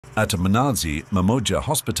At Mnazi Mmoja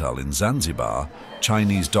Hospital in Zanzibar,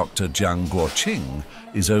 Chinese doctor Jiang Guoqing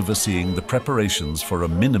is overseeing the preparations for a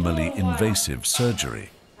minimally invasive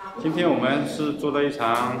surgery. Dr.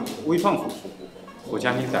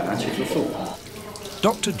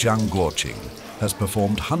 Jiang Guoqing has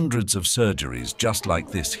performed hundreds of surgeries just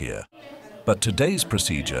like this here. But today's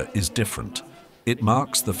procedure is different. It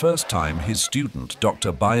marks the first time his student,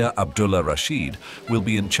 Dr. Baiya Abdullah Rashid, will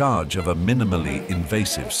be in charge of a minimally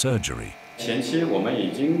invasive surgery.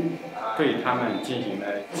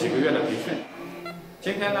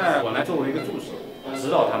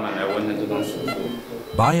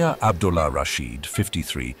 Baiya Abdullah Rashid,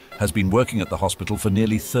 53, has been working at the hospital for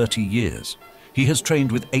nearly 30 years. He has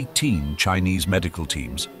trained with 18 Chinese medical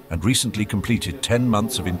teams and recently completed 10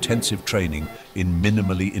 months of intensive training in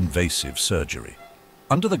minimally invasive surgery.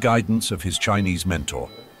 Under the guidance of his Chinese mentor,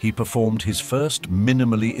 he performed his first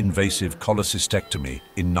minimally invasive cholecystectomy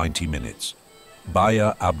in 90 minutes.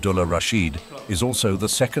 Baiya Abdullah Rashid is also the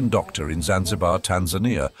second doctor in Zanzibar,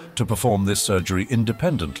 Tanzania, to perform this surgery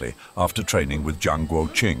independently after training with Jiang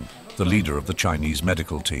Guoqing, the leader of the Chinese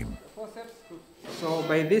medical team. So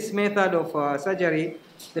by this method of surgery,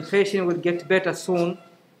 the patient will get better soon.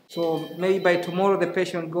 So maybe by tomorrow the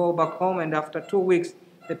patient will go back home, and after 2 weeks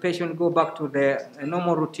the patient will go back to their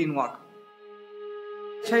normal routine work.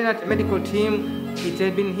 China medical team, it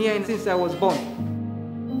has been here since I was born.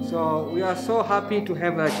 So we are so happy to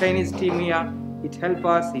have a Chinese team here. It helps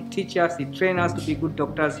us, it teaches us, it trains us to be good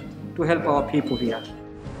doctors to help our people here.